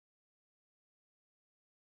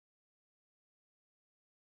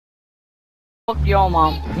your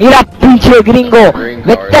mom. Mira, pinche gringo.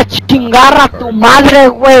 Vete a chingar a tu madre,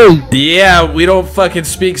 güey. Yeah, we don't fucking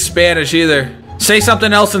speak Spanish either. Say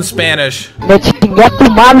something else in Spanish. De chingar tu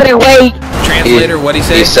madre, güey. Translator, what'd he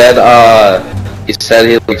say? He said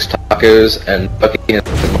he likes tacos and fucking his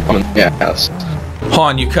mom in the ass. Hold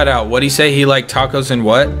on, you cut out. What'd he say? He liked tacos and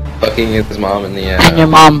what? Fucking his mom in the ass. And your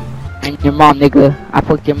mom. And your mom, nigga. I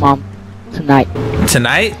fucked your mom tonight.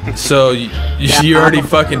 Tonight? So you already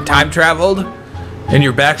fucking time traveled? And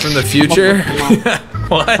you're back from the future?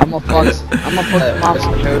 What? I'm a fuck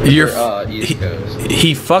your mom.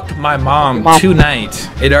 He fucked my mom tonight.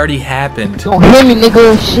 It already happened. Don't hear me,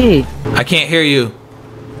 nigga. Shit. I can't hear you.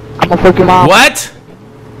 I'm gonna fuck your mom. What?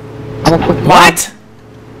 I'm gonna fuck your mom. What?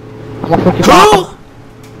 I'm gonna fuck your Who? mom.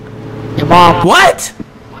 Your mom. What?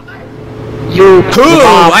 You. Who?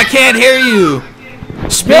 I can't hear you.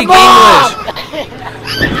 Speak English.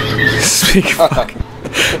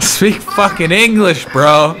 Speak fucking English,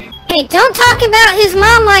 bro. Hey, don't talk about his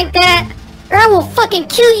mom like that, or I will fucking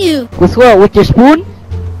kill you. With what? With your spoon?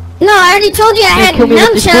 No, I already told you I had kill me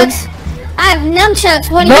with the nunchucks. I have nunchucks.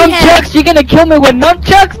 What do you have? Nunchucks? You're gonna kill me with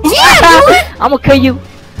nunchucks? Yeah, boy. I'm gonna kill you.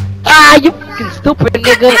 Ah, you fucking stupid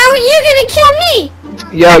nigga. How are you gonna kill me?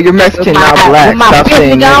 Yo, you're Mexican, not black. With my Stop fist,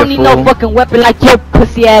 saying nigga, I don't nigga, need no fool. fucking weapon like your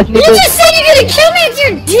pussy ass nigga. You just said you're gonna kill me with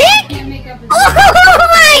your dick? Oh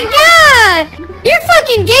my god! You're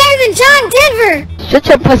fucking gayer than John Denver! Shut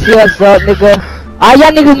your pussy ass up, nigga. All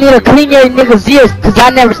y'all niggas need to clean your niggas' ears, cause I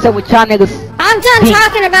never said with y'all niggas. I'm done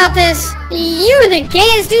talking about this. You're the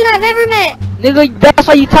gayest dude I've ever met. Nigga, that's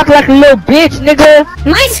why you talk like a little bitch, nigga.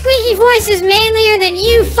 My squeaky voice is manlier than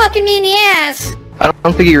you fucking me in the ass. I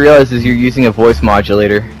don't think he realizes you're using a voice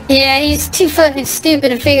modulator. Yeah, he's too fucking stupid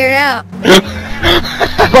to figure it out.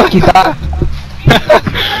 Fuck you, dog.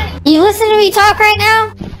 You listen to me talk right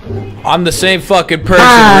now? I'm the same fucking person,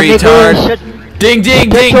 Nigga, retard. Ding, ding,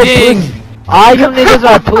 ding, ding. All you niggas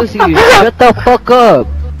are pussies. Shut the fuck up.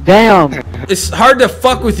 Damn. It's hard to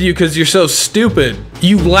fuck with you because you're so stupid.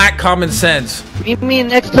 You lack common sense. Meet me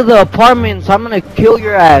next to the apartments. I'm gonna kill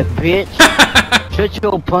your ass, bitch. Shut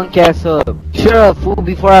your punk ass up. Shut up, fool,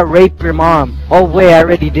 before I rape your mom. Oh, wait, I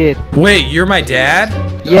already did. Wait, you're my dad?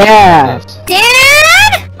 Yeah.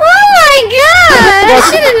 Dad? Oh my god! I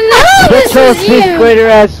should've known this Shut your was sixth you! grader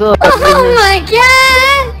ass up. Oh my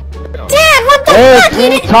god! Dad, what the Hey, fuck?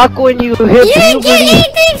 fool, talk when you hit You didn't get puberty.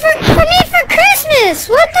 anything for me for Christmas!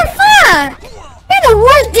 What the fuck? You're the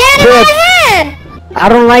worst dad I ever had! I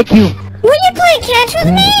don't like you. Will you play catch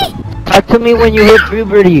with me? Talk to me when you hit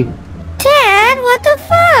puberty. Dad, what the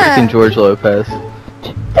Freaking fuck? George Lopez.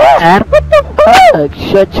 Dad, what the fuck?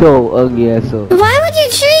 Shut your ugly ass up. Why would you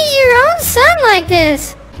treat your own son like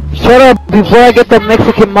this? Shut up before I get the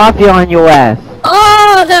Mexican Mafia on your ass.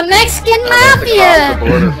 Oh, the Mexican Mafia!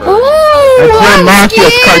 Ooh, That's not I'm mafia,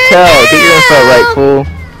 it's scared cartel. Get your info right, now. fool.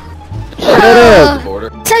 Shut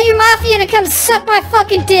up. Tell your Mafia to come suck my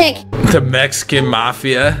fucking dick. The Mexican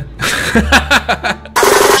Mafia.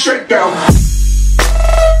 Shake down.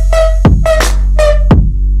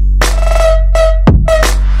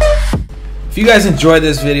 If you guys enjoyed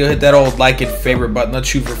this video, hit that old like and favorite button. Let's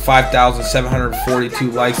shoot for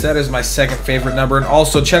 5,742 likes. That is my second favorite number. And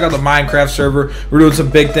also check out the Minecraft server. We're doing some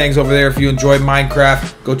big things over there. If you enjoy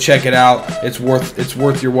Minecraft, go check it out. It's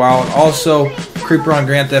worth your while. And also, Creeper on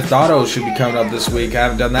Grand Theft Auto should be coming up this week. I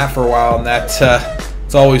haven't done that for a while, and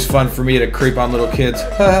it's always fun for me to creep on little kids.